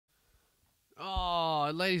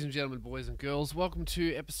Ladies and gentlemen, boys and girls, welcome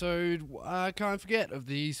to episode, I can't forget, of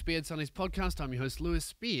the Spearhead Sundays podcast. I'm your host, Lewis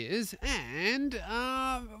Spears, and,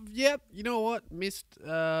 yep, you know what, missed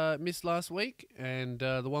last week, and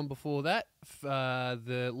the one before that,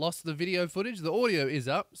 lost the video footage. The audio is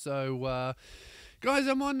up, so, guys,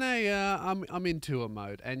 I'm on I'm in tour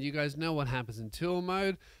mode, and you guys know what happens in tour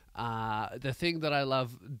mode. The thing that I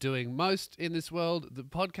love doing most in this world, the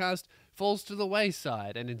podcast, falls to the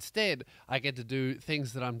wayside, and instead I get to do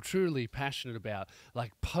things that I'm truly passionate about,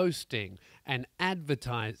 like posting and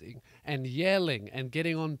advertising and yelling and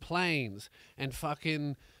getting on planes and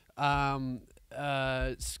fucking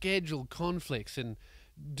schedule conflicts and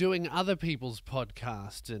doing other people's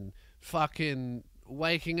podcasts and fucking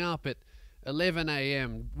waking up at 11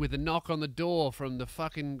 a.m. with a knock on the door from the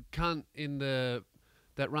fucking cunt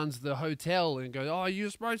that runs the hotel and goes, "Oh, you're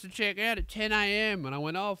supposed to check out at 10 a.m. And I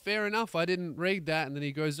went, "Oh, fair enough. I didn't read that." And then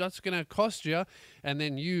he goes, "That's going to cost you." And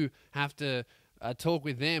then you have to talk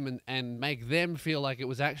with them and make them feel like it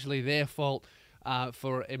was actually their fault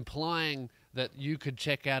for implying that you could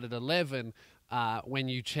check out at 11 when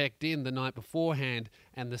you checked in the night beforehand,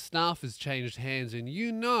 and the staff has changed hands, and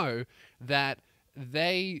you know that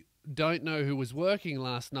they don't know who was working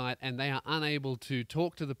last night, and they are unable to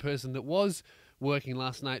talk to the person that was working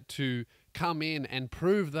last night to come in and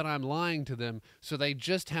prove that I'm lying to them, so they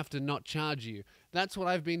just have to not charge you. That's what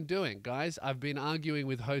I've been doing, guys. I've been arguing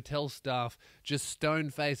with hotel staff, just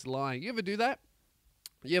stone-faced lying. You ever do that?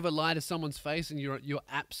 You ever lie to someone's face and you're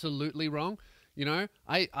absolutely wrong? You know,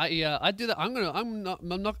 I do that.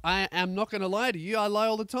 I am not gonna lie to you. I lie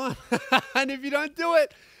all the time, and if you don't do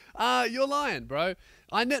it, you're lying, bro.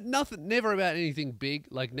 Never about anything big,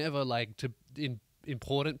 like never like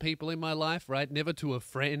important people in my life, right? Never to a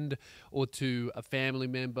friend or to a family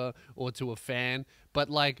member or to a fan, but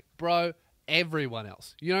like, bro, everyone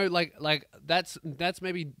else. You know, like that's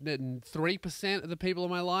maybe 3% of the people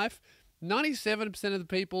in my life. 97% of the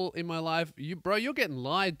people in my life, you're getting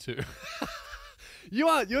lied to.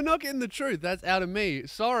 You're not getting the truth. That's out of me.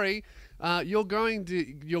 Sorry. You're going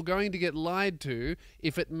to get lied to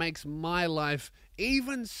if it makes my life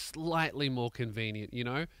even slightly more convenient, you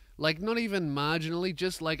know? Like, not even marginally,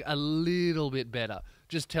 just like a little bit better.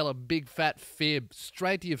 Just tell a big fat fib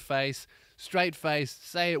straight to your face, straight face,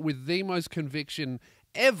 say it with the most conviction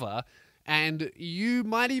ever, and you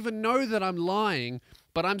might even know that I'm lying,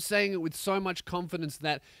 but I'm saying it with so much confidence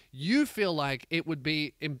that you feel like it would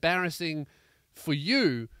be embarrassing for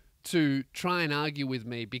you to try and argue with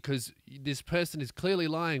me because this person is clearly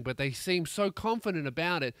lying, but they seem so confident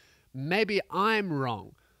about it. Maybe I'm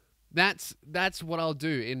wrong. That's what I'll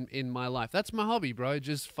do in my life. That's my hobby, bro.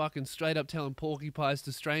 Just fucking straight up telling porcupines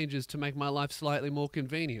to strangers to make my life slightly more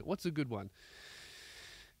convenient. What's a good one?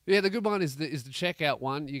 Yeah, the good one is the checkout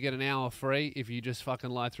one. You get an hour free if you just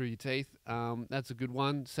fucking lie through your teeth. That's a good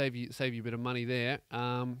one. Save you a bit of money there.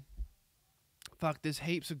 Fuck, there's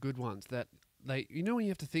heaps of good ones that you know when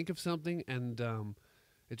you have to think of something and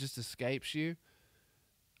it just escapes you.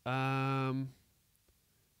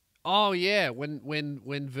 Oh yeah,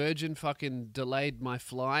 when Virgin fucking delayed my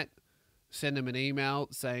flight, send them an email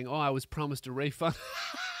saying, "Oh, I was promised a refund."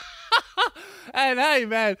 And hey,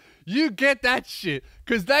 man, you get that shit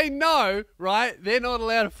because they know, right? They're not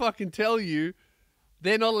allowed to fucking tell you.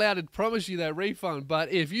 They're not allowed to promise you that refund.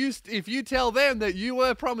 But if you tell them that you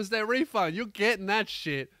were promised that refund, you're getting that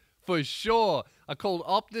shit for sure. I called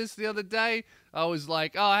Optus the other day. I was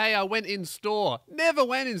like, "Oh, hey, I went in store." Never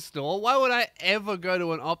went in store. Why would I ever go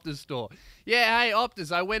to an Optus store? "Yeah, hey,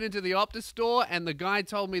 Optus, I went into the Optus store and the guy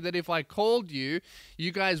told me that if I called you,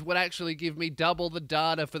 you guys would actually give me double the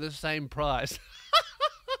data for the same price."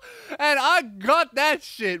 And I got that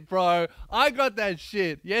shit, bro. I got that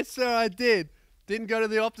shit. Yes, sir, I did. Didn't go to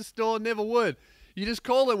the Optus store, never would. You just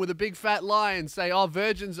call them with a big fat lie and say, "Oh,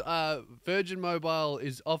 Virgin Mobile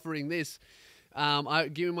is offering this.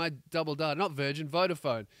 Give me my double data." Not Virgin,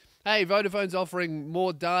 Vodafone. "Hey, Vodafone's offering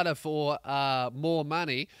more data for more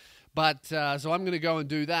money, but so I'm going to go and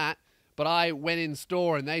do that. But I went in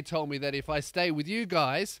store and they told me that if I stay with you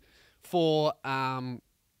guys for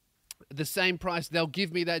the same price, they'll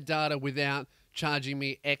give me that data without charging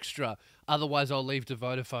me extra. Otherwise, I'll leave to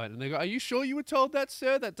Vodafone." And they go, "Are you sure you were told that,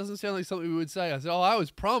 sir? That doesn't sound like something we would say." I said, "Oh, I was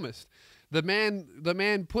promised." The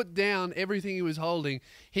man put down everything he was holding.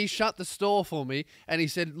 He shut the store for me, and he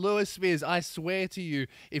said, "Lewis Spears, I swear to you,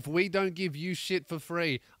 if we don't give you shit for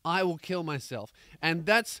free, I will kill myself." And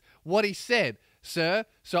that's what he said, sir.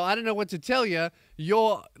 So I don't know what to tell you.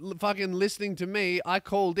 You're fucking listening to me. I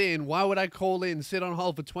called in. Why would I call in, sit on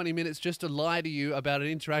hold for 20 minutes just to lie to you about an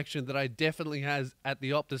interaction that I definitely has at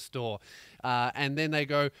the Optus store? And then they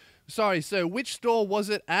go, sorry, sir, which store was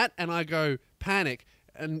it at? And I go, panic,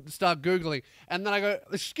 and start Googling. And then I go,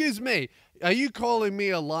 excuse me, are you calling me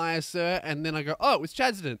a liar, sir? And then I go, oh, it's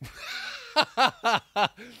Chadstone.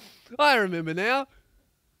 I remember now.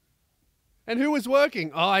 And who was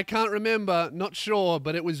working? Oh, I can't remember. Not sure,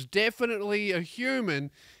 but it was definitely a human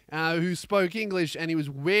who spoke English, and he was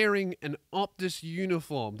wearing an Optus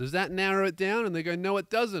uniform. Does that narrow it down? And they go, no, it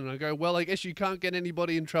doesn't. And I go, well, I guess you can't get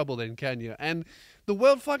anybody in trouble then, can you? And the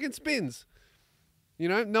world fucking spins. You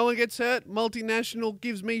know, no one gets hurt. Multinational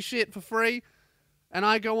gives me shit for free. And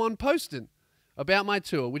I go on posting about my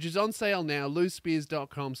tour, which is on sale now,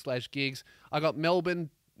 loosespears.com/gigs. I got Melbourne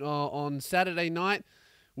on Saturday night,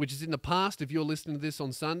 which is in the past if you're listening to this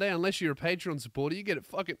on Sunday. Unless you're a Patreon supporter, you get it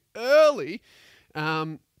fucking early.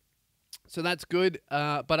 So that's good.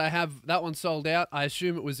 But I have that one sold out. I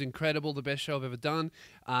assume it was incredible, the best show I've ever done.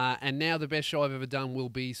 And now the best show I've ever done will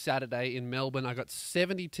be Saturday in Melbourne. I got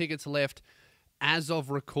 70 tickets left as of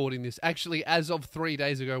recording this. Actually, as of 3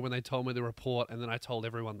 days ago when they told me the report, and then I told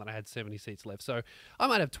everyone that I had 70 seats left. So I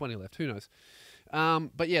might have 20 left. Who knows?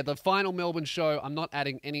 But yeah, the final Melbourne show, I'm not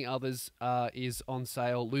adding any others, is on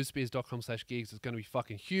sale. loosespears.com/gigs. It's going to be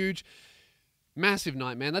fucking huge. Massive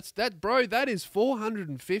night, man. Bro, that is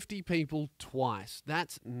 450 people twice.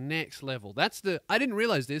 That's next level. I didn't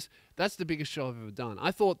realize this. That's the biggest show I've ever done. I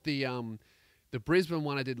thought the Brisbane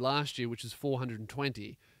one I did last year, which is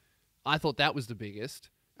 420, I thought that was the biggest.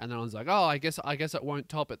 And then I was like, oh, I guess it won't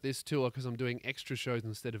top at this tour because I'm doing extra shows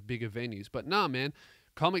instead of bigger venues. But nah, man.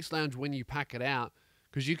 Comics Lounge, when you pack it out,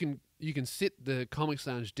 because you can sit the Comics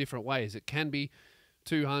Lounge different ways. It can be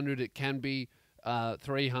 200, it can be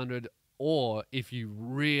 300, or if you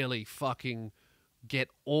really fucking get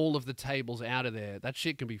all of the tables out of there, that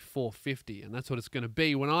shit can be 450, and that's what it's going to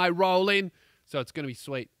be when I roll in. So it's going to be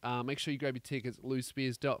sweet. Make sure you grab your tickets at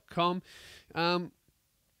loosespears.com.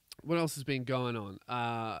 What else has been going on?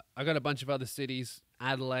 I got a bunch of other cities.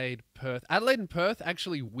 Adelaide, Perth. Adelaide and Perth,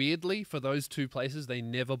 actually, weirdly, for those two places, they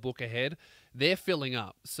never book ahead. They're filling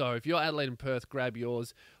up. So if you're Adelaide and Perth, grab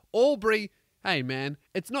yours. Albury, hey, man,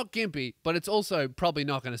 it's not gimpy, but it's also probably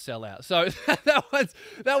not going to sell out. So that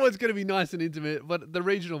one's going to be nice and intimate, but the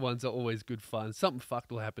regional ones are always good fun. Something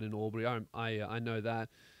fucked will happen in Albury. I know that.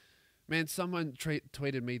 Man, someone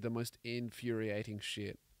tweeted me the most infuriating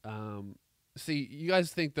shit. See, you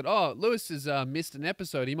guys think that, oh, Lewis has missed an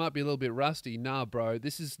episode. He might be a little bit rusty. Nah, bro.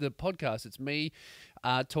 This is the podcast. It's me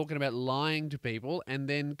talking about lying to people and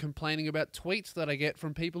then complaining about tweets that I get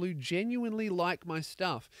from people who genuinely like my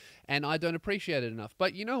stuff. And I don't appreciate it enough.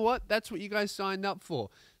 But you know what? That's what you guys signed up for.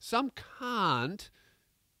 Some can't.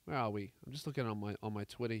 Where are we? I'm just looking on my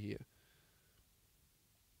Twitter here.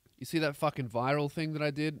 You see that fucking viral thing that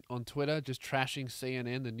I did on Twitter? Just trashing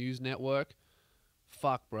CNN, the news network?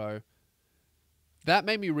 Fuck, bro. That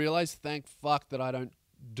made me realize, thank fuck, that I don't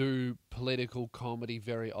do political comedy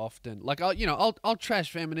very often. Like, I'll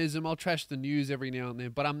trash feminism, I'll trash the news every now and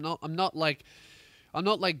then, but I'm not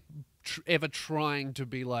ever trying to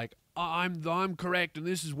be like, I'm correct and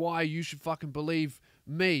this is why you should fucking believe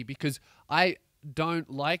me, because I don't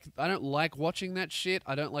like watching that shit.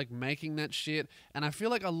 I don't like making that shit, and I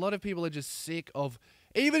feel like a lot of people are just sick of.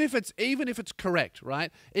 Even if it's correct,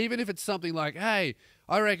 right? Even if it's something like, hey,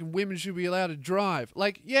 I reckon women should be allowed to drive.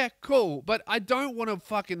 Like, yeah, cool, but I don't want to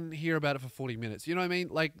fucking hear about it for 40 minutes. You know what I mean?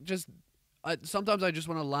 Like, sometimes I just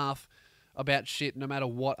want to laugh about shit no matter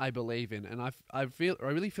what I believe in. And I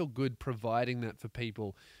really feel good providing that for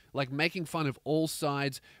people. Like, making fun of all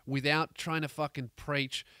sides without trying to fucking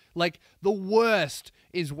preach. Like, the worst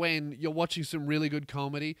is when you're watching some really good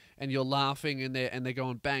comedy and you're laughing and they're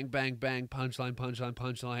going bang, bang, bang, punchline, punchline,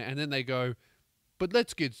 punchline, and then they go, but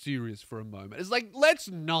let's get serious for a moment. It's like, let's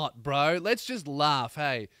not, bro. Let's just laugh,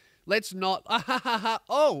 hey. Let's not,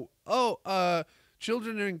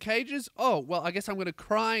 children are in cages? Oh, well, I guess I'm going to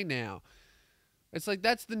cry now. It's like,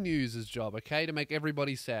 that's the news's job, okay, to make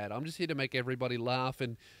everybody sad. I'm just here to make everybody laugh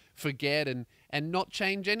and forget and not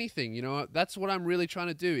change anything. You know, that's what I'm really trying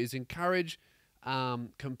to do, is encourage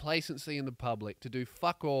complacency in the public, to do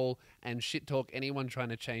fuck all and shit talk anyone trying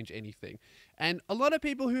to change anything. And a lot of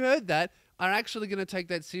people who heard that are actually going to take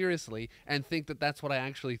that seriously and think that that's what I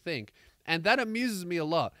actually think. And that amuses me a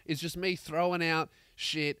lot. It's just me throwing out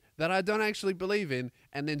shit that I don't actually believe in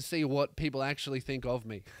and then see what people actually think of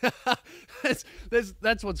me.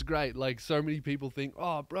 That's what's great. Like, so many people think,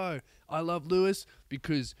 oh, bro, I love Lewis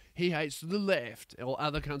because he hates the left. Or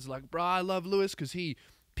other cunts are like, bro, I love Lewis because he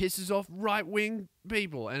pisses off right-wing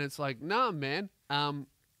people. And it's like, nah, man.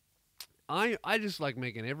 I just like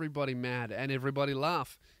making everybody mad and everybody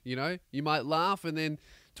laugh. You know, you might laugh and then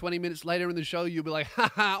 20 minutes later in the show, you'll be like,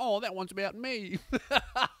 haha, oh, that one's about me.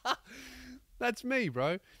 That's me,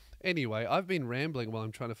 bro. Anyway, I've been rambling while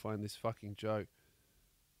I'm trying to find this fucking joke.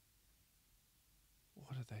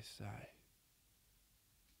 What did they say?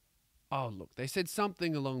 Oh, look, they said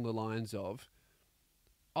something along the lines of,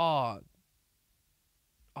 oh,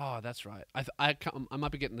 that's right. I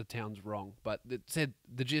might be getting the towns wrong, but it said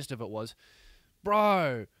the gist of it was,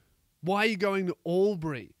 bro, why are you going to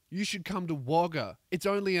Albury? You should come to Wagga. It's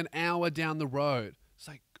only an hour down the road. It's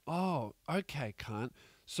like, oh, okay, cunt.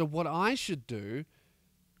 So what I should do,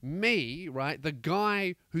 me, right, the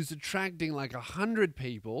guy who's attracting like 100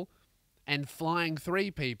 people and flying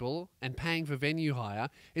 3 people and paying for venue hire,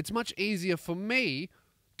 it's much easier for me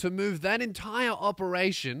to move that entire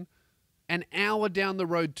operation an hour down the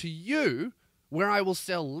road to you, where I will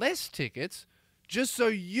sell less tickets, just so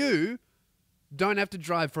you don't have to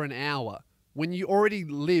drive for an hour when you already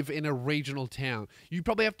live in a regional town. You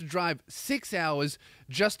probably have to drive 6 hours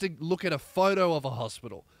just to look at a photo of a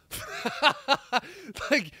hospital.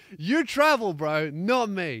 Like, you travel, bro, not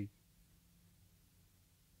me.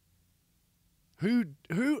 Who,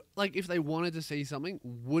 like, if they wanted to see something,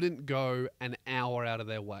 wouldn't go an hour out of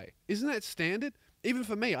their way? Isn't that standard? Even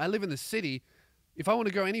for me, I live in the city. If I want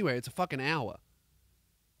to go anywhere, it's a fucking hour.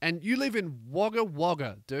 And you live in Wagga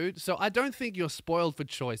Wagga, dude. So I don't think you're spoiled for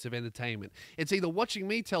choice of entertainment. It's either watching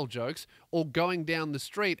me tell jokes or going down the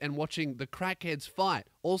street and watching the crackheads fight.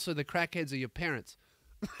 Also, the crackheads are your parents.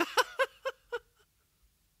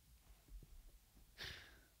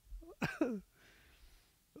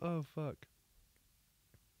 Oh, fuck.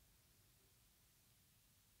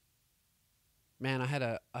 Man,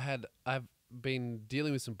 I've been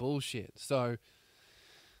dealing with some bullshit. So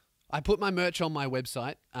I put my merch on my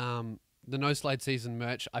website. The No Slide Season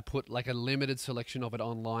merch, I put like a limited selection of it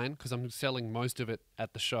online because I'm selling most of it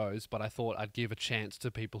at the shows, but I thought I'd give a chance to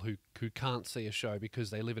people who can't see a show because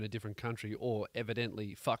they live in a different country or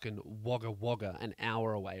evidently fucking Wagga Wagga, an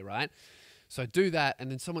hour away, right? So I do that, and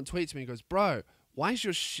then someone tweets me and goes, bro, why is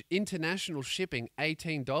your international shipping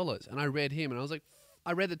 $18? And I read him, and I was like,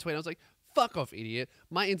 I read the tweet, and I was like, fuck off, idiot.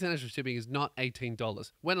 My international shipping is not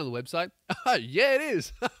 $18. Went on the website. Oh, yeah, it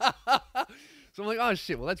is. So I'm like, oh,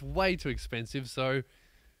 shit, well, that's way too expensive, so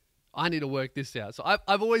I need to work this out. So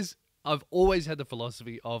I've always had the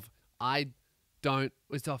philosophy of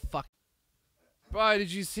fuck. Bro,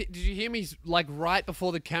 did you hear me, like, right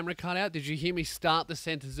before the camera cut out? Did you hear me start the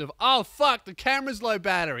sentence of, oh, fuck, the camera's low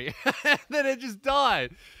battery? And then it just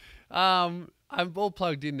died. I'm all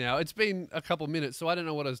plugged in now. It's been a couple minutes, so I don't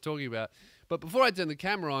know what I was talking about. But before I turned the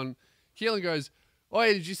camera on, Keelan goes,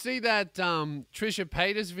 "Oi, did you see that Trisha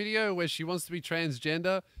Paytas video where she wants to be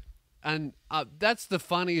transgender?" And that's the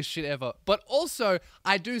funniest shit ever. But also,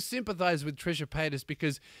 I do sympathize with Trisha Paytas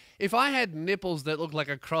because if I had nipples that looked like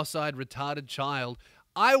a cross-eyed, retarded child,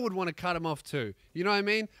 I would want to cut them off too. You know what I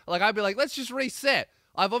mean? Like, I'd be like, let's just reset.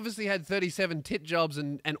 I've obviously had 37 tit jobs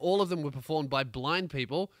and all of them were performed by blind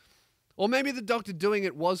people. Or maybe the doctor doing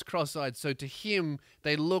it was cross-eyed, so to him,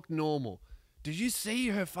 they look normal. Did you see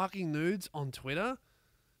her fucking nudes on Twitter?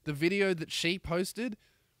 The video that she posted?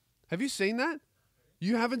 Have you seen that?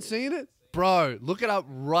 You haven't seen it? Bro, look it up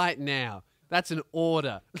right now. That's an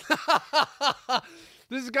order.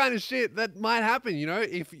 This is the kind of shit that might happen, you know?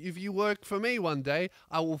 If you work for me one day,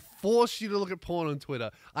 I will force you to look at porn on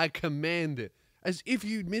Twitter. I command it. As if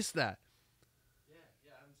you'd missed that. Yeah,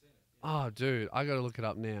 I haven't seen it. Yeah. Oh, dude, I gotta look it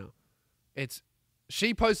up now.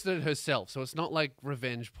 She posted it herself, so it's not like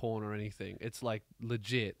revenge porn or anything. It's like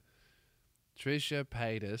legit. Trisha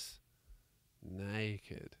Paytas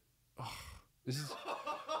naked. Oh, this is...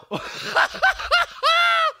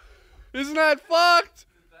 Isn't that fucked?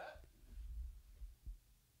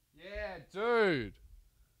 Yeah, dude.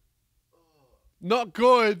 Not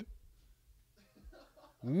good.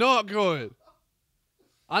 Not good.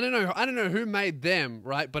 I don't know who made them,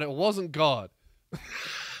 right? But it wasn't God.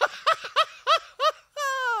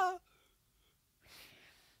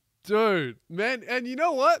 Dude, man, and you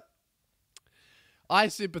know what? I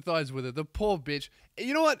sympathize with her. The poor bitch.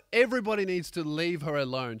 You know what? Everybody needs to leave her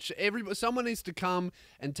alone. Someone needs to come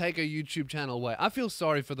and take her YouTube channel away. I feel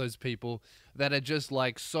sorry for those people that are just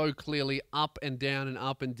like so clearly up and down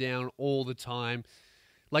all the time.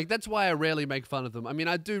 Like, that's why I rarely make fun of them. I mean,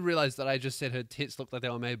 I do realize that I just said her tits looked like they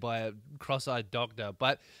were made by a cross-eyed doctor,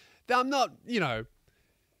 but I'm not, you know,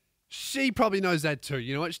 she probably knows that too.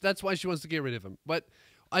 You know what? That's why she wants to get rid of them. But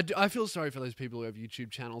I feel sorry for those people who have YouTube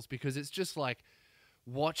channels because it's just like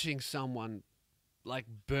watching someone like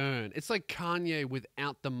burn. It's like Kanye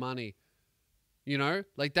without the money, you know?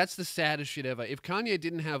 Like, that's the saddest shit ever. If Kanye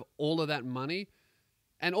didn't have all of that money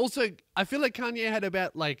And also, I feel like Kanye had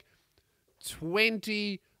about like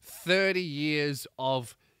 20, 30 years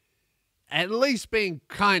of at least being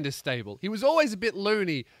kind of stable. He was always a bit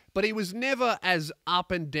loony, but he was never as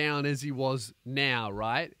up and down as he was now,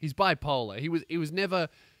 right? He's bipolar. He was never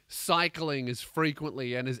cycling as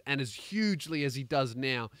frequently and as hugely as he does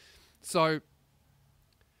now. So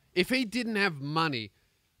if he didn't have money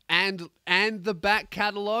and the back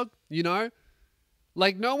catalog, you know,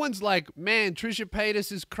 like no one's like, man, Trisha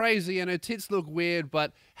Paytas is crazy and her tits look weird,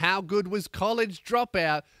 but how good was College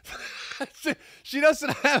Dropout? She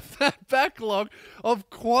doesn't have that backlog of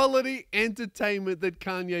quality entertainment that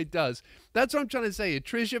Kanye does. That's what I'm trying to say here.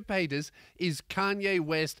 Trisha Paytas is Kanye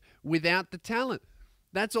West without the talent.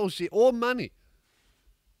 That's all or money.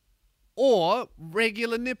 Or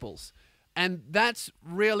regular nipples. And that's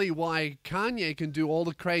really why Kanye can do all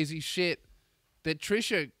the crazy shit that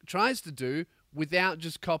Trisha tries to do without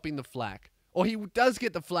just copying the flack. Or he does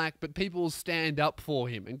get the flack, but people will stand up for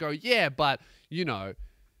him and go, yeah, but, you know,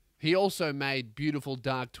 he also made Beautiful,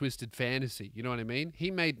 Dark, Twisted Fantasy. You know what I mean? He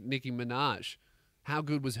made Nicki Minaj. How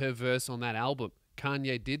good was her verse on that album?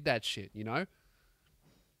 Kanye did that shit, you know?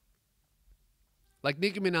 Like,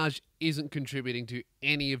 Nicki Minaj isn't contributing to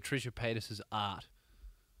any of Trisha Paytas' art.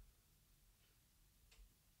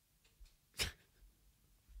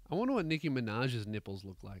 I wonder what Nicki Minaj's nipples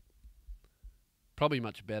look like. Probably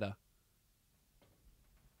much better.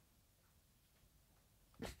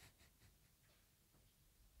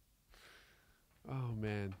 Oh,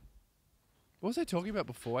 man. What was I talking about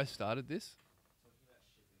before I started this?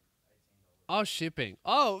 Oh, shipping.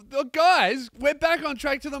 Oh, guys, we're back on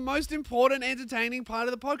track to the most important, entertaining part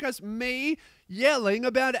of the podcast. Me yelling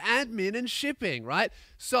about admin and shipping, right?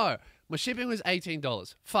 So, my shipping was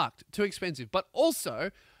 $18. Fucked. Too expensive. But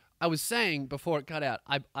also, I was saying before it cut out,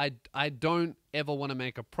 I don't ever want to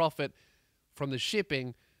make a profit from the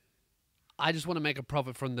shipping. I just want to make a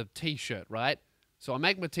profit from the t-shirt, right? So I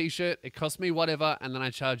make my t-shirt, it costs me whatever, and then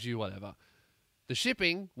I charge you whatever. The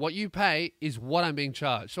shipping, what you pay, is what I'm being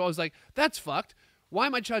charged. So I was like, that's fucked. Why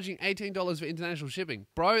am I charging $18 for international shipping?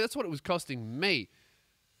 Bro, that's what it was costing me.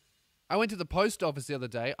 I went to the post office the other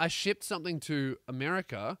day. I shipped something to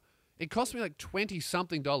America. It cost me like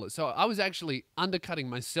 $20-something. So I was actually undercutting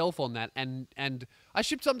myself on that. And I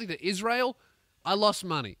shipped something to Israel. I lost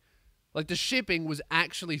money. Like the shipping was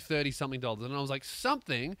actually $30-something. And I was like,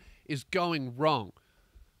 something is going wrong.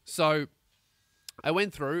 So I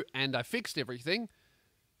went through and I fixed everything.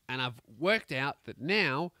 And I've worked out that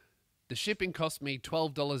now the shipping cost me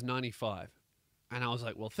 $12.95. And I was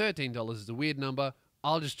like, well, $13 is a weird number.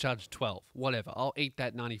 I'll just charge $12. Whatever. I'll eat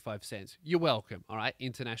that 95 cents. You're welcome. All right,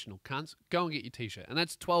 international cunts. Go and get your t-shirt. And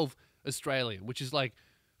that's 12 Australian, which is like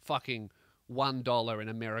fucking $1 in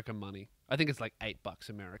American money. I think it's like $8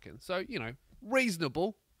 American. So, you know,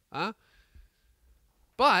 reasonable. Huh?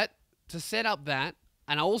 But to set up that,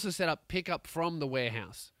 and I also set up pickup from the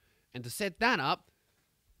warehouse. And to set that up,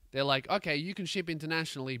 they're like, okay, you can ship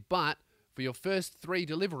internationally, but for your first 3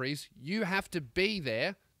 deliveries, you have to be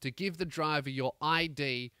there to give the driver your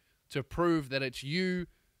ID to prove that it's you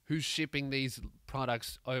who's shipping these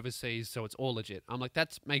products overseas, so it's all legit. I'm like,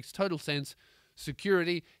 that makes total sense.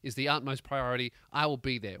 Security is the utmost priority. I will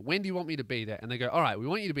be there. When do you want me to be there? And they go, all right, we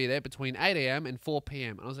want you to be there between 8 a.m. and 4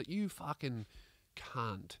 p.m. And I was like, you fucking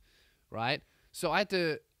cunt, right? So I had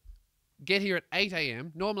to get here at 8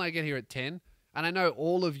 a.m. Normally I get here at 10. And I know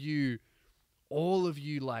all of you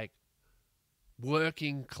like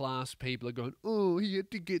working class people are going, oh, he had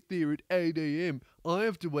to get there at 8 a.m. I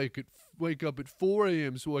have to wake up at 4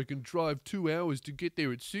 a.m. so I can drive 2 hours to get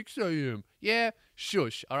there at 6 a.m. Yeah,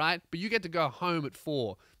 shush, all right? But you get to go home at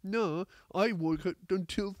 4. No, I work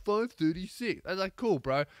until 5:36. I was like, cool,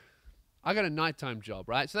 bro. I got a nighttime job,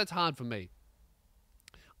 right? So that's hard for me.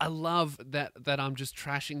 I love that I'm just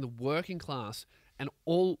trashing the working class, and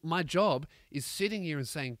all my job is sitting here and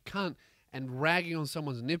saying cunt and ragging on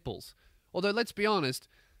someone's nipples. Although, let's be honest,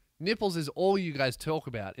 nipples is all you guys talk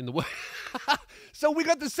about in the world. So we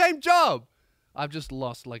got the same job. I've just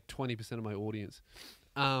lost like 20% of my audience.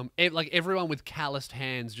 Like everyone with calloused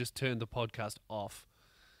hands just turned the podcast off.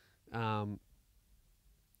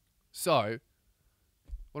 So,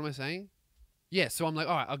 what am I saying? Yeah, so I'm like,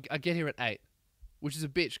 all right, I'll get here at 8, which is a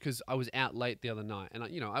bitch because I was out late the other night. And,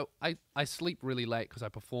 I sleep really late because I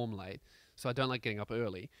perform late, so I don't like getting up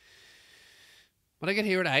early. But I get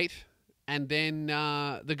here at 8. And then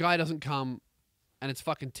the guy doesn't come, and it's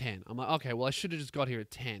fucking 10. I'm like, okay, well, I should have just got here at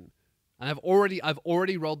 10. And I've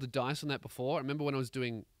already rolled the dice on that before. I remember when I was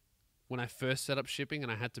doing when I first set up shipping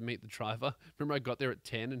and I had to meet the driver. Remember I got there at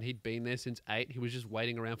 10 and he'd been there since 8. He was just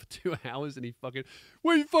waiting around for 2 hours and he fucking,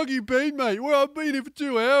 where you fucking been, mate? Well, I've been here for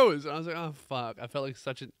 2 hours. And I was like, oh, fuck. I felt like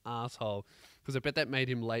such an asshole because I bet that made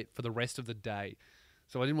him late for the rest of the day.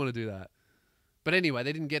 So I didn't want to do that. But anyway,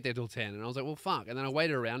 they didn't get there till 10. And I was like, well, fuck. And then I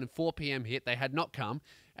waited around and 4 p.m. hit. They had not come.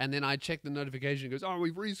 And then I checked the notification. It goes, oh,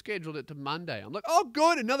 we've rescheduled it to Monday. I'm like, oh,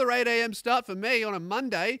 good. Another 8 a.m. start for me on a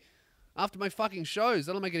Monday after my fucking shows.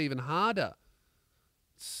 That'll make it even harder.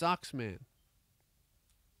 Sucks, man.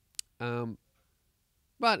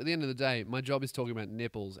 But at the end of the day, my job is talking about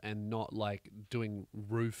nipples and not like doing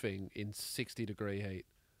roofing in 60-degree heat.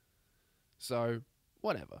 So,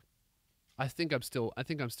 whatever. I think I'm still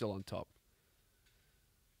on top.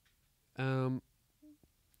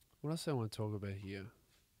 What else do I want to talk about here?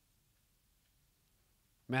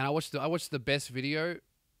 Man, I watched the best video.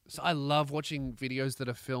 So I love watching videos that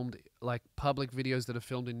are filmed, like public videos that are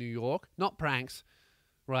filmed in New York. Not pranks,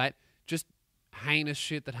 right? Just heinous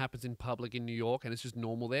shit that happens in public in New York and it's just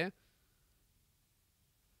normal there.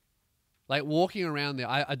 Like walking around there,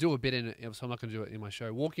 I do a bit in it, so I'm not going to do it in my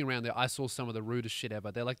show. Walking around there, I saw some of the rudest shit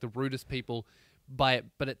ever. They're like the rudest people by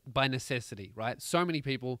necessity, right? So many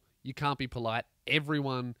people, you can't be polite.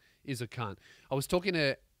 Everyone is a cunt. I was talking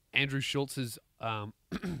to Andrew Schulz's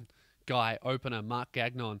guy, opener, Mark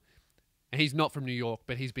Gagnon, and he's not from New York,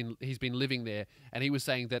 but he's been living there, and he was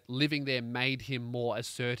saying that living there made him more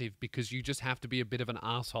assertive because you just have to be a bit of an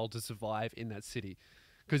asshole to survive in that city.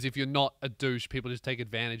 Because if you're not a douche, people just take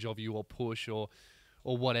advantage of you or push or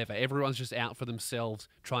whatever. Everyone's just out for themselves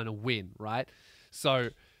trying to win, right? So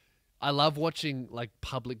I love watching like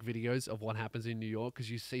public videos of what happens in New York because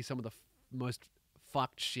you see some of the most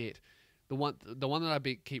fucked shit. The one that I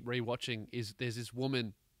keep rewatching is there's this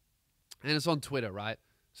woman, and it's on Twitter, right?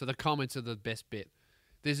 So the comments are the best bit.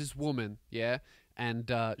 There's this woman, yeah, and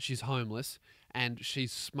she's homeless, and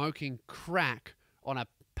she's smoking crack on a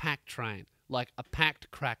packed train, like a packed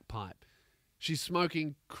crack pipe. She's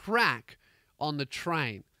smoking crack on the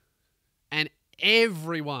train, and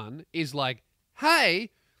everyone is like,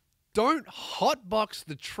 hey, don't hotbox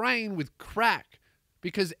the train with crack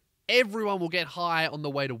because everyone will get high on the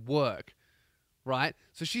way to work, right?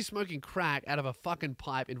 So she's smoking crack out of a fucking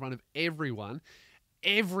pipe in front of everyone.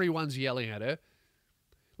 Everyone's yelling at her.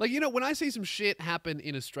 Like, you know, when I see some shit happen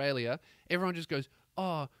in Australia, everyone just goes,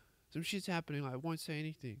 oh, some shit's happening, I won't say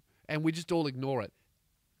anything. And we just all ignore it.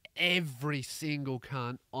 Every single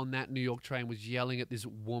cunt on that New York train was yelling at this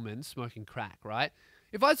woman smoking crack, right?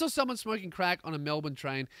 If I saw someone smoking crack on a Melbourne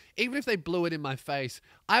train, even if they blew it in my face,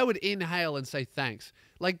 I would inhale and say thanks.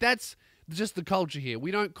 Like, that's just the culture here.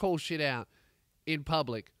 We don't call shit out in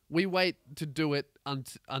public. We wait to do it.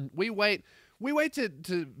 We wait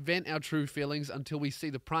to vent our true feelings until we see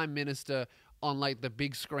the Prime Minister on like the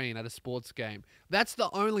big screen at a sports game. That's the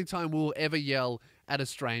only time we'll ever yell at a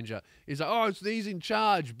stranger. Is like, oh, it's these in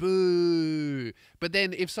charge, boo. But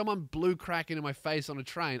then if someone blew crack into my face on a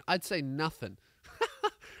train, I'd say nothing.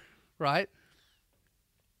 Right?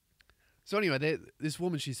 So anyway, this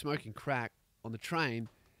woman, she's smoking crack on the train,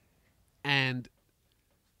 and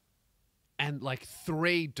like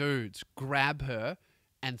 3 dudes grab her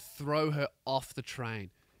and throw her off the train,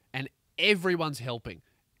 and everyone's helping.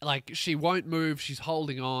 Like, she won't move, she's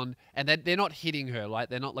holding on, and they're not hitting her, like,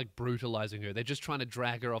 they're not like brutalizing her. They're just trying to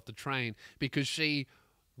drag her off the train because she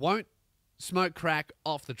won't smoke crack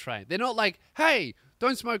off the train. They're not like, hey,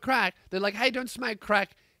 don't smoke crack. They're like, hey, don't smoke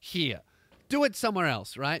crack here. Do it somewhere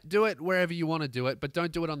else, right? Do it wherever you want to do it, but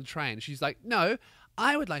don't do it on the train. She's like, no,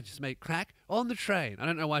 I would like to smoke crack on the train. I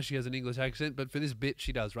don't know why she has an English accent, but for this bit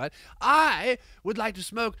she does, right? I would like to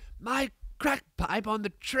smoke my crack pipe on the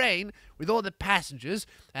train with all the passengers,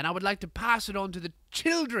 and I would like to pass it on to the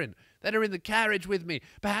children that are in the carriage with me.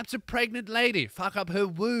 Perhaps a pregnant lady, fuck up her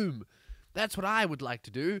womb. That's what I would like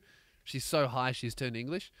to do. She's so high she's turned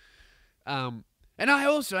English. And I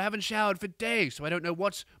also haven't showered for days, so I don't know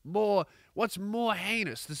what's more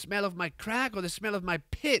heinous, the smell of my crack or the smell of my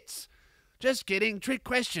pits. Just kidding. Trick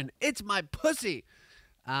question. It's my pussy.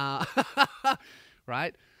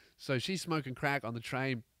 Right? So she's smoking crack on the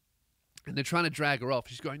train, and they're trying to drag her off.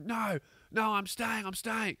 She's going, no, I'm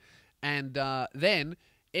staying. And then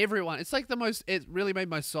everyone, it's like it really made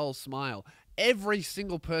my soul smile. Every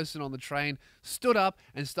single person on the train stood up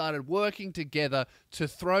and started working together to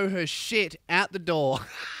throw her shit out the door.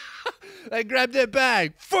 They grabbed her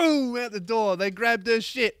bag, boom, out the door. They grabbed her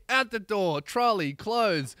shit out the door. Trolley,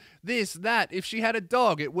 clothes, this, that. If she had a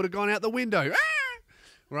dog, it would have gone out the window.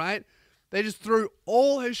 Right? They just threw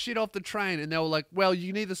all her shit off the train, and they were like, well, you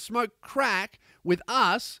can either smoke crack with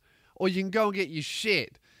us or you can go and get your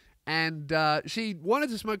shit. And she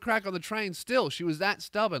wanted to smoke crack on the train still. She was that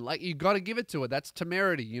stubborn. Like, you got to give it to her. That's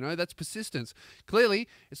temerity, you know? That's persistence. Clearly,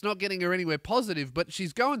 it's not getting her anywhere positive, but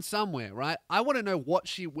she's going somewhere, right? I want to know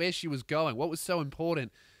where she was going. What was so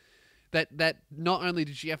important that not only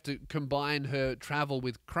did she have to combine her travel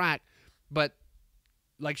with crack, but,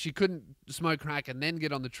 like, she couldn't smoke crack and then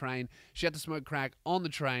get on the train. She had to smoke crack on the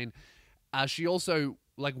train. She also,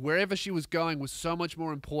 like, wherever she was going was so much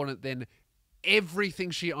more important than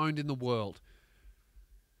everything she owned in the world.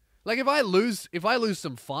 Like, if I lose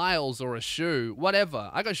some files or a shoe,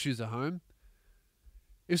 whatever, I got shoes at home.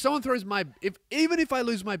 If someone throws even if I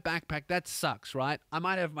lose my backpack, that sucks, right? I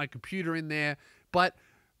might have my computer in there, but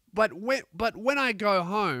when I go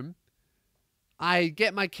home, I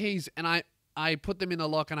get my keys and I put them in the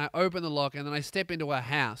lock and I open the lock and then I step into a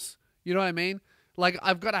house. You know what I mean? Like,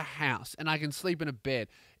 I've got a house and I can sleep in a bed.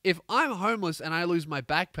 If I'm homeless and I lose my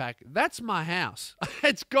backpack, that's my house.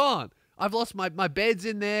 It's gone. I've lost my bed's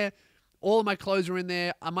in there. All of my clothes are in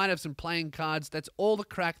there. I might have some playing cards. That's all the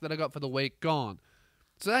crack that I got for the week gone.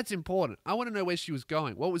 So that's important. I want to know where she was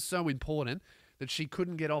going. What was so important that she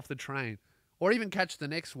couldn't get off the train or even catch the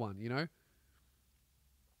next one, you know?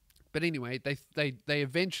 But anyway, they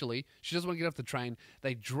eventually, she doesn't want to get off the train.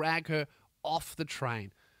 They drag her off the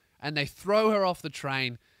train and they throw her off the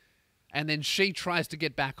train. And then she tries to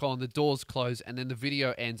get back on, the doors close, and then the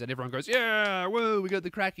video ends, and everyone goes, yeah, whoa, we got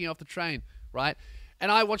the cracking off the train, right?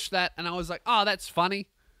 And I watched that, and I was like, oh, that's funny.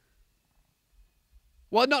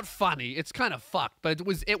 Well, not funny, it's kind of fucked, but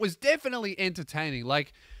it was definitely entertaining.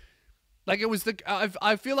 Like it was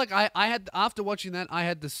I feel like I had, after watching that, I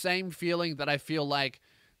had the same feeling that I feel like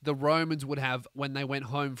the Romans would have when they went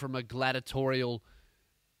home from a gladiatorial,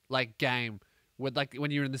 like, game. With, like, when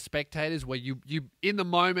you're in the spectators, where you in the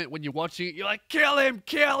moment when you're watching it, you're like, kill him,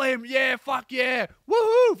 yeah, fuck yeah,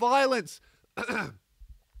 woohoo, violence.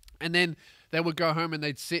 And then they would go home and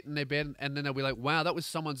they'd sit in their bed and then they'd be like, wow, that was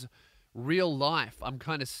someone's real life. I'm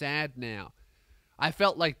kind of sad now. I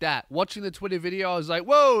felt like that. Watching the Twitter video, I was like,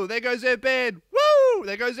 whoa, there goes their bed. Woo,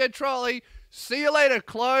 there goes their trolley. See you later,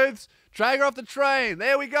 clothes. Drag her off the train.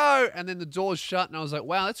 There we go. And then the doors shut and I was like,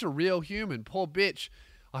 wow, that's a real human. Poor bitch.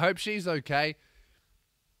 I hope she's okay.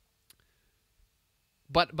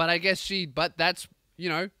 But I guess but that's, you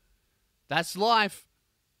know, that's life.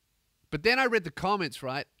 But then I read the comments,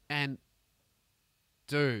 right? And,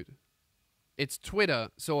 dude, it's Twitter.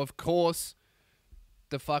 So, of course,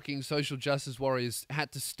 the fucking social justice warriors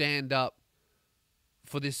had to stand up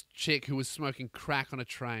for this chick who was smoking crack on a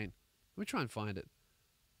train. Let me try and find it.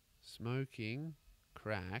 Smoking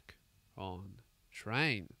crack on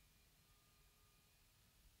train.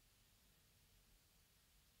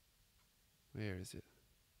 Where is it?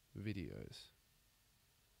 Videos.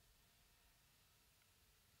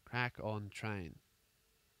 Crack on train.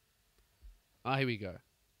 Oh, here we go.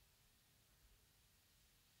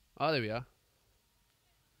 Oh, there we are.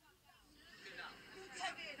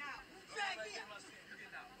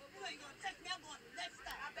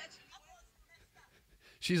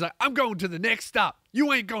 She's like, I'm going to the next stop.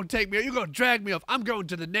 You ain't going to take me off. You're going to drag me off. I'm going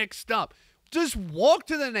to the next stop. Just walk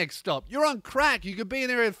to the next stop. You're on crack. You could be in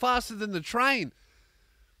there faster than the train.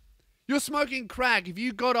 You're smoking crack. If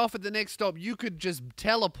you got off at the next stop, you could just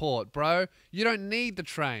teleport, bro. You don't need the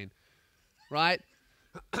train, right?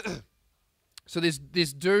 So this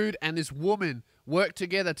dude and this woman work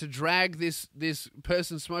together to drag this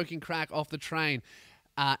person smoking crack off the train,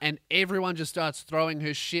 and everyone just starts throwing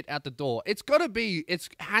her shit out the door. It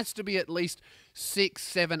has to be at least 6,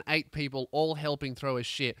 7, 8 people all helping throw her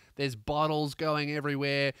shit. There's bottles going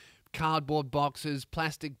everywhere, cardboard boxes,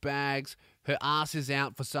 plastic bags. Her ass is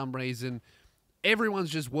out for some reason. Everyone's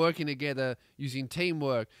just working together using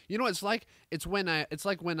teamwork. You know what it's like? It's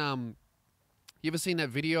like when you ever seen that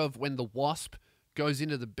video of when the wasp goes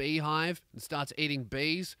into the beehive and starts eating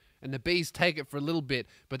bees, and the bees take it for a little bit,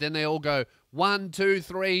 but then they all go 1, 2,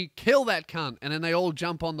 3, kill that cunt, and then they all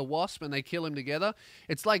jump on the wasp and they kill him together.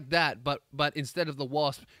 It's like that, but instead of the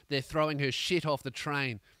wasp, they're throwing her shit off the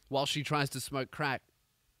train while she tries to smoke crack,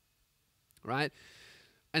 right?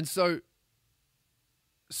 And so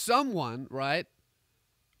someone, right,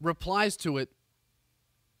 replies to it.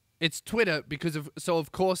 It's Twitter so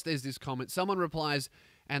of course there's this comment. Someone replies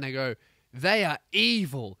and they go, they are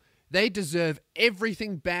evil. They deserve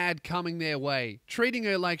everything bad coming their way. Treating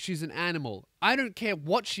her like she's an animal. I don't care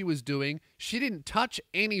what she was doing. She didn't touch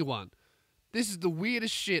anyone. This is the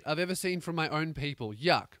weirdest shit I've ever seen from my own people.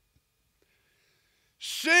 Yuck.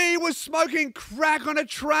 She was smoking crack on a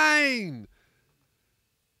train.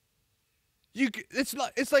 It's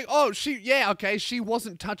like, oh, she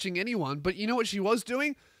wasn't touching anyone, but you know what she was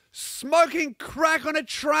doing? smoking crack on a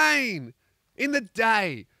train in the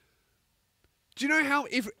day. Do you know how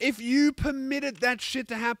if you permitted that shit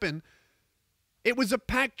to happen, it was a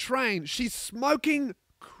packed train, she's smoking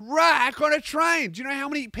crack on a train. Do you know how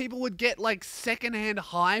many people would get like secondhand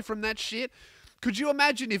high from that shit? Could you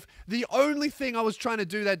imagine if the only thing I was trying to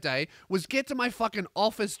do that day was get to my fucking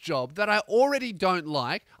office job that I already don't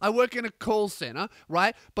like? I work in a call center,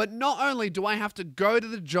 right? But not only do I have to go to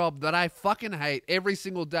the job that I fucking hate every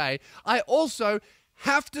single day, I also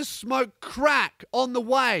have to smoke crack on the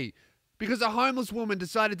way because a homeless woman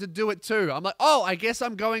decided to do it too. I'm like, oh, I guess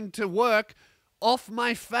I'm going to work off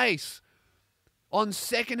my face on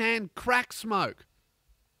secondhand crack smoke.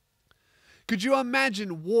 Could you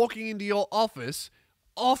imagine walking into your office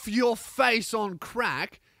off your face on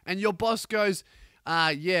crack and your boss goes,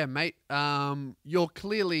 yeah, mate, you're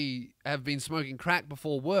clearly have been smoking crack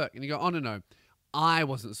before work. And you go, oh, no, I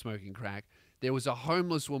wasn't smoking crack. There was a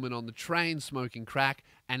homeless woman on the train smoking crack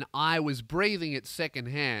and I was breathing it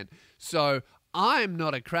secondhand. So I'm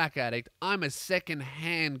not a crack addict. I'm a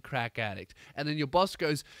secondhand crack addict. And then your boss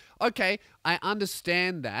goes, okay, I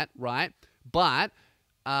understand that, right? But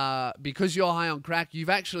because you're high on crack, you've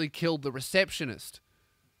actually killed the receptionist.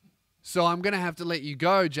 So I'm going to have to let you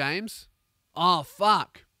go, James. Oh,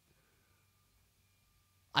 fuck.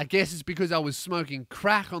 I guess it's because I was smoking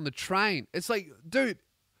crack on the train. It's like, dude,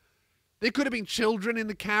 there could have been children in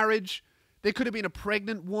the carriage. There could have been a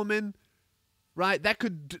pregnant woman, right? That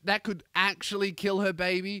could actually kill her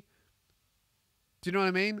baby. Do you know what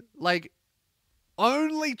I mean? Like,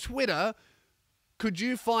 only Twitter could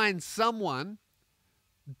you find someone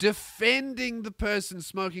defending the person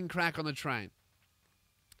smoking crack on the train.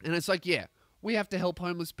 And it's like, yeah, we have to help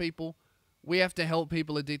homeless people. We have to help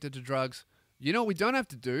people addicted to drugs. You know what we don't have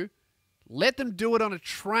to do? Let them do it on a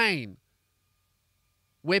train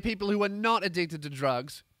where people who are not addicted to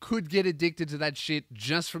drugs could get addicted to that shit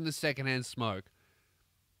just from the secondhand smoke.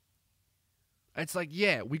 It's like,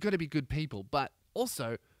 yeah, we got to be good people, but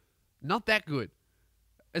also not that good.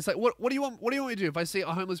 It's like, what do you want me to do if I see a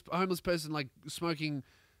homeless person like smoking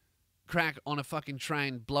crack on a fucking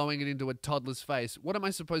train, blowing it into a toddler's face? What am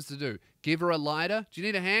I supposed to do? Give her a lighter? Do you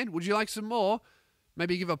need a hand? Would you like some more?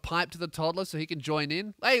 Maybe give a pipe to the toddler so he can join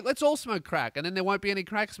in? Hey, let's all smoke crack, and then there won't be any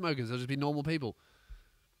crack smokers. There'll just be normal people.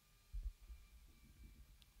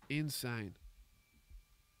 Insane.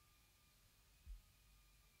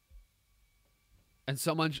 And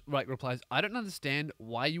someone replies, I don't understand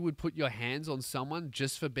why you would put your hands on someone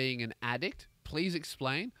just for being an addict. Please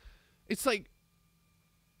explain. It's like,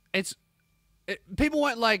 people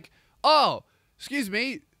weren't like, oh, excuse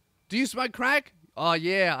me, do you smoke crack? Oh,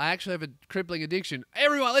 yeah, I actually have a crippling addiction.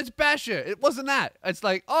 Everyone, let's bash it. It wasn't that. It's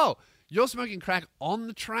like, oh, you're smoking crack on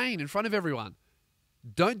the train in front of everyone.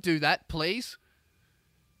 Don't do that, please.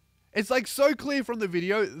 It's like so clear from the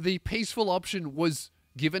video, the peaceful option was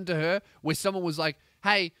given to her where someone was like,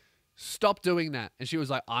 hey, stop doing that. And she was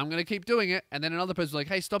like, I'm going to keep doing it. And then another person was like,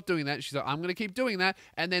 hey, stop doing that. She's like, I'm going to keep doing that.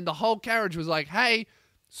 And then the whole carriage was like, hey,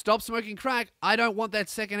 stop smoking crack. I don't want that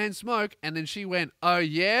secondhand smoke. And then she went, oh,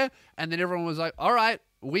 yeah? And then everyone was like, all right,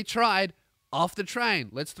 we tried. Off the train.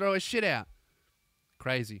 Let's throw a shit out.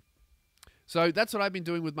 Crazy. So that's what I've been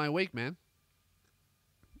doing with my week, man.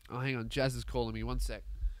 Oh, hang on. Jazz is calling me. One sec.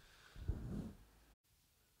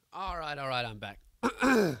 All right, I'm back.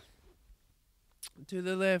 To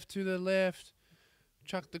the left.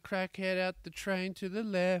 Chuck the crackhead out the train to the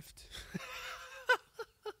left.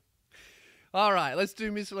 All right, let's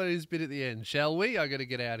do miscellaneous bit at the end, shall we? I got to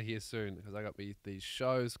get out of here soon because I got these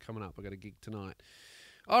shows coming up. I got a gig tonight.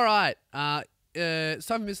 All right, it's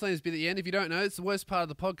time for miscellaneous bit at the end. If you don't know, it's the worst part of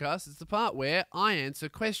the podcast. It's the part where I answer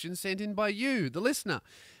questions sent in by you, the listener.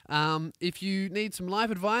 If you need some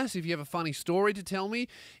life advice, if you have a funny story to tell me,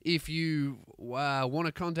 if you want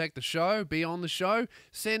to contact the show, be on the show,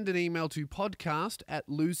 send an email to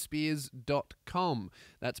podcast@lousespears.com.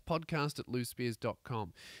 That's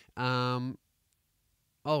podcast@lousespears.com.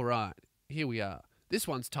 All right, here we are. This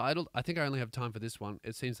one's titled, I think I only have time for this one.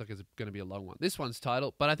 It seems like it's going to be a long one. This one's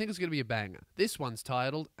titled, but I think it's going to be a banger. This one's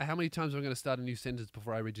titled, how many times am I going to start a new sentence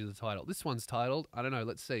before I read you the title? This one's titled, I don't know,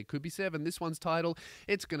 let's see. Could be 7. This one's titled,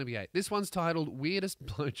 it's going to be 8. This one's titled, Weirdest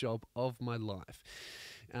Blowjob of My Life.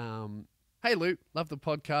 Hey, Lou, love the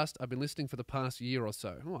podcast. I've been listening for the past year or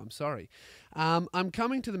so. Oh, I'm sorry. I'm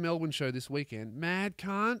coming to the Melbourne show this weekend. Mad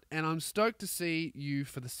cunt, and I'm stoked to see you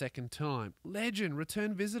for the second time. Legend,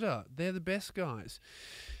 return visitor. They're the best guys.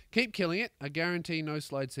 Keep killing it. I guarantee No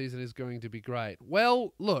Slide season is going to be great.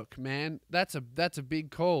 Well, look, man, that's a big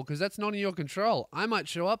call because that's not in your control. I might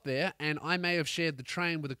show up there and I may have shared the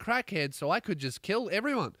train with a crackhead, so I could just kill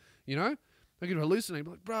everyone, you know? I could hallucinate,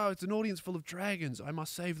 be like, bro, it's an audience full of dragons. I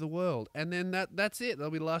must save the world. And then that's it.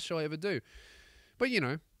 That'll be the last show I ever do. But, you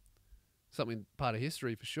know, something part of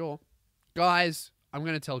history for sure. Guys, I'm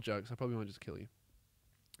going to tell jokes. I probably won't just kill you.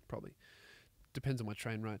 Probably. Depends on my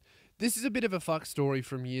train ride. This is a bit of a fuck story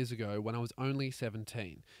from years ago when I was only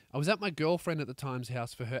 17. I was at my girlfriend at the time's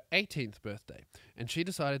house for her 18th birthday, and she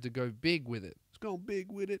decided to go big with it. It's gone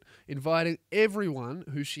big with it. Inviting everyone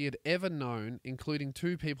who she had ever known, including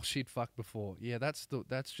 2 people she'd fucked before. Yeah, that's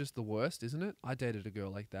just the worst, isn't it? I dated a girl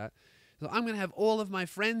like that. So I'm going to have all of my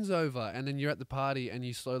friends over, and then you're at the party and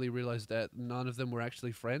you slowly realize that none of them were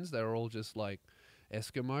actually friends. They were all just like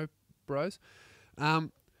Eskimo bros.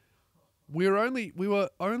 We were only.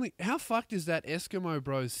 How fucked is that Eskimo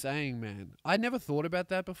bros saying, man? I never thought about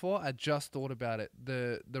that before. I just thought about it.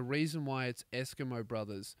 The reason why it's Eskimo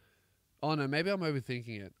brothers. Oh no, maybe I'm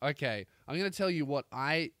overthinking it. Okay, I'm gonna tell you what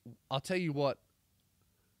I'll tell you what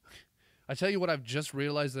I've just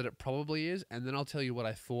realized that it probably is, and then I'll tell you what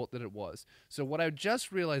I thought that it was. So what I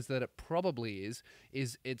just realized that it probably is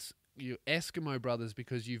it's you Eskimo brothers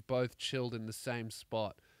because you've both chilled in the same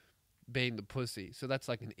spot. Being the pussy. So that's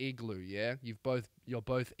like an igloo, yeah? You're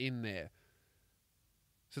both in there.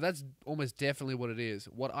 So that's almost definitely what it is.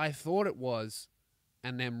 What I thought it was,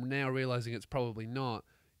 and then now realizing it's probably not,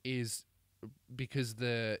 is because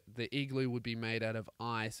the igloo would be made out of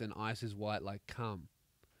ice, and ice is white like cum.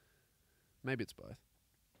 Maybe it's both.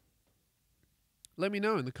 Let me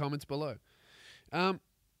know in the comments below.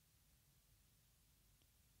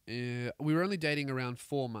 We were only dating around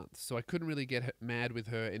 4 months, so I couldn't really get mad with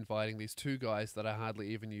her inviting these 2 guys that I hardly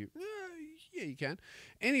even knew. Yeah, you can.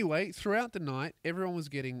 Anyway, throughout the night, everyone was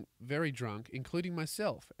getting very drunk, including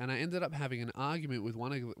myself, and I ended up having an argument with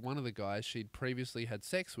one of the guys she'd previously had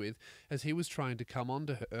sex with, as he was trying to come on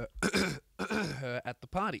to her at the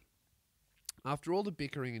party. After all the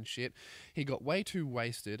bickering and shit, he got way too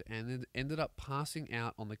wasted and then ended up passing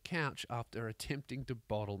out on the couch after attempting to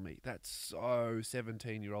bottle me. That's so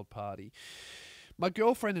 17-year-old party. My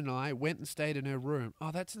girlfriend and I went and stayed in her room.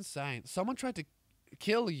 Oh, that's insane. Someone tried to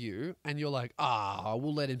kill you and you're like,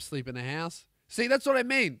 we'll let him sleep in the house. See, that's what I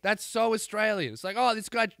mean. That's so Australian. It's like, oh, this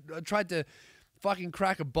guy tried to fucking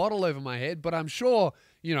crack a bottle over my head, but I'm sure,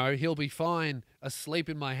 you know, he'll be fine asleep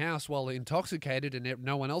in my house while intoxicated and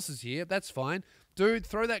no one else is here. That's fine. Dude,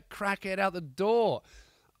 throw that crackhead out the door.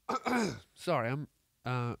 Sorry, I'm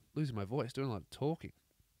losing my voice, doing a lot of talking.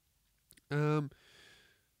 Where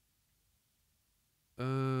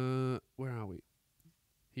are we?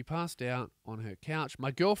 He passed out on her couch. My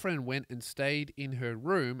girlfriend went and stayed in her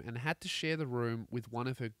room and had to share the room with one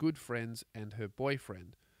of her good friends and her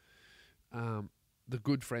boyfriend. The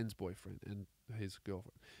good friend's boyfriend and his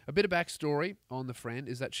girlfriend. A bit of backstory on the friend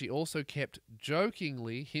is that she also kept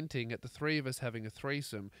jokingly hinting at the 3 of us having a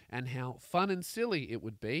threesome and how fun and silly it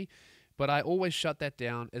would be, but I always shut that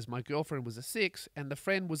down as my girlfriend was a 6 and the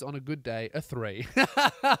friend was on a good day a 3.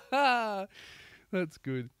 That's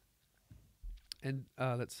good. And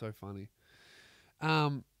that's so funny.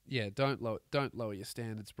 Yeah, don't lower your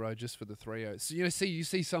standards, bro, just for the 3-0. So, you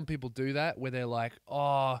see some people do that where they're like,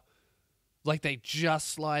 like they just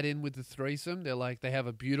slide in with the threesome. They're like, they have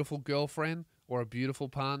a beautiful girlfriend or a beautiful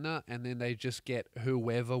partner, and then they just get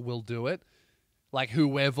whoever will do it. Like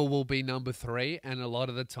whoever will be number 3, and a lot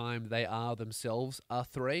of the time they are themselves a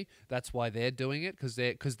 3. That's why they're doing it, because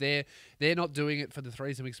they're not doing it for the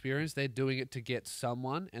threesome experience. They're doing it to get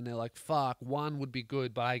someone, and they're like, fuck, 1 would be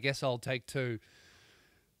good, but I guess I'll take 2.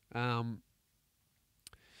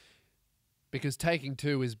 Because taking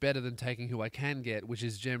 2 is better than taking who I can get, which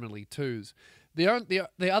is generally 2s. The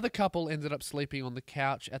other couple ended up sleeping on the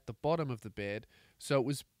couch at the bottom of the bed, so it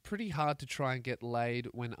was pretty hard to try and get laid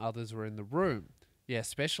when others were in the room. Yeah,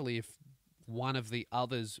 especially if one of the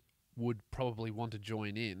others would probably want to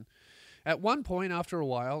join in. At one point, after a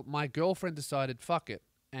while, my girlfriend decided, fuck it,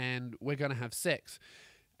 and we're going to have sex,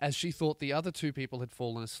 as she thought the other 2 people had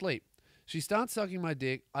fallen asleep. She starts sucking my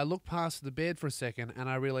dick. I look past the bed for a second and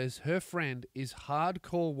I realize her friend is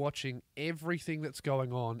hardcore watching everything that's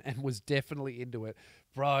going on and was definitely into it.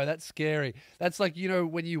 Bro, that's scary. That's like,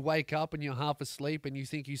 when you wake up and you're half asleep and you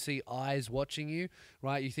think you see eyes watching you,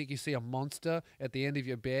 right? You think you see a monster at the end of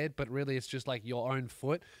your bed, but really it's just like your own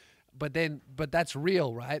foot. But that's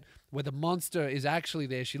real, right? Where the monster is actually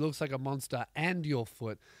there. She looks like a monster and your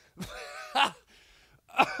foot.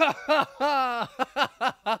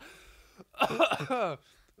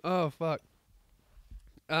 Oh, fuck.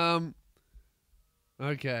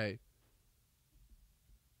 Okay.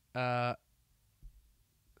 I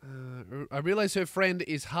realize her friend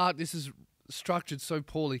is hard. This is structured so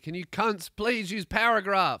poorly. Can you cunts please use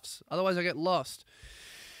paragraphs? Otherwise I get lost.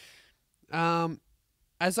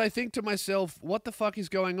 As I think to myself, what the fuck is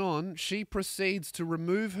going on? She proceeds to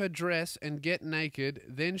remove her dress and get naked.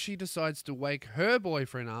 Then she decides to wake her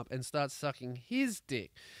boyfriend up and start sucking his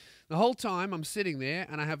dick. The whole time I'm sitting there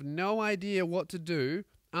and I have no idea what to do.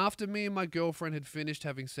 After me and my girlfriend had finished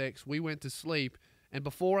having sex, we went to sleep. And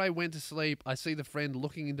before I went to sleep, I see the friend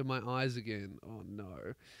looking into my eyes again. Oh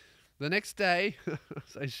no. The next day,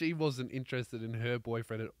 so she wasn't interested in her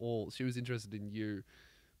boyfriend at all. She was interested in you.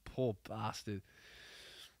 Poor bastard.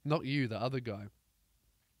 Not you, the other guy.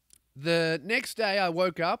 The next day I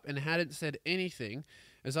woke up and hadn't said anything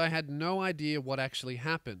as I had no idea what actually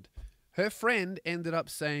happened. Her friend ended up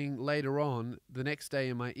saying later on, the next day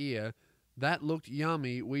in my ear, "That looked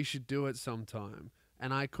yummy, we should do it sometime."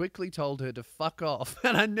 And I quickly told her to fuck off,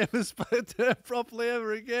 and I never spoke to her properly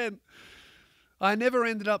ever again. I never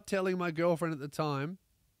ended up telling my girlfriend at the time,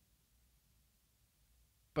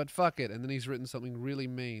 but fuck it. And then he's written something really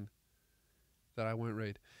mean that I won't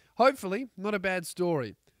read. Hopefully, not a bad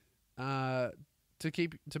story to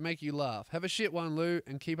make you laugh. Have a shit one, Lou,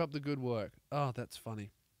 and keep up the good work. Oh, that's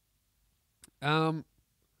funny. Yeah,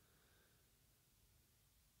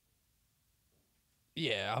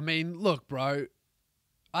 I mean, look, bro.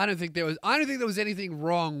 I don't think there was anything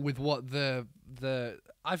wrong with what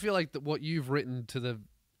I feel like that what you've written to the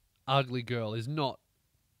ugly girl is not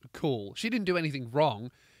cool. She didn't do anything wrong.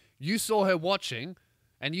 You saw her watching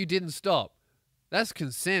and you didn't stop. That's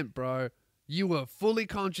consent, bro. You were fully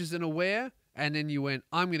conscious and aware, and then you went,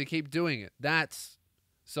 I'm going to keep doing it.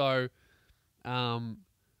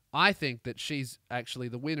 I think that she's actually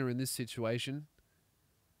the winner in this situation.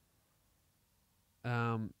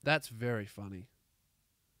 That's very funny.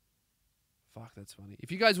 Fuck, that's funny.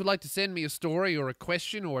 If you guys would like to send me a story or a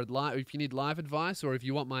question, or if you need live advice, or if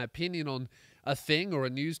you want my opinion on a thing or a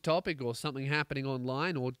news topic or something happening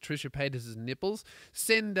online, or Trisha Paytas' nipples,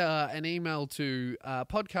 send an email to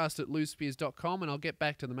podcast@loosespears.com and I'll get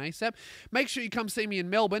back to them ASAP. Make sure you come see me in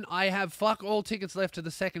Melbourne. I have fuck all tickets left to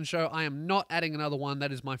the second show. I am not adding another one.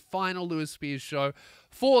 That is my final Lewis Spears show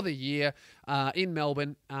for the year in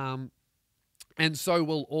Melbourne. And so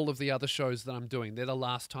will all of the other shows that I'm doing. They're the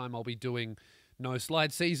last time I'll be doing No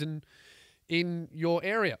Slide season in your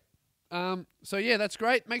area. So yeah, that's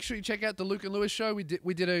great. Make sure you check out the Luke and Lewis show. We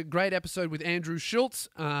did a great episode with Andrew Schulz,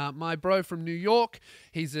 my bro from New York.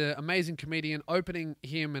 He's an amazing comedian. Opening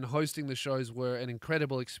him and hosting the shows were an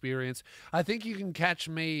incredible experience. I think you can catch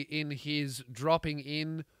me in his dropping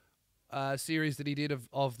in series that he did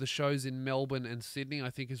of the shows in Melbourne and Sydney, I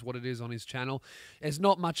think is what it is on his channel. There's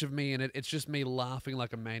not much of me in it. It's just me laughing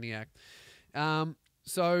like a maniac.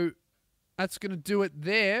 So that's going to do it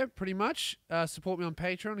there, pretty much. Support me on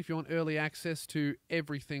Patreon if you want early access to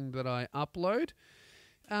everything that I upload.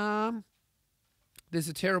 There's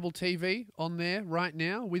a terrible TV on there right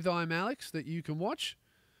now with I'm Alex that you can watch.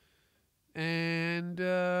 And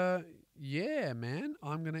yeah, man,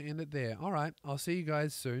 I'm going to end it there. All right, I'll see you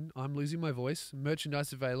guys soon. I'm losing my voice.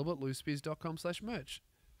 Merchandise available at loosespears.com/merch.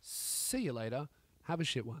 See you later. Have a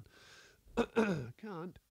shit one. Can't.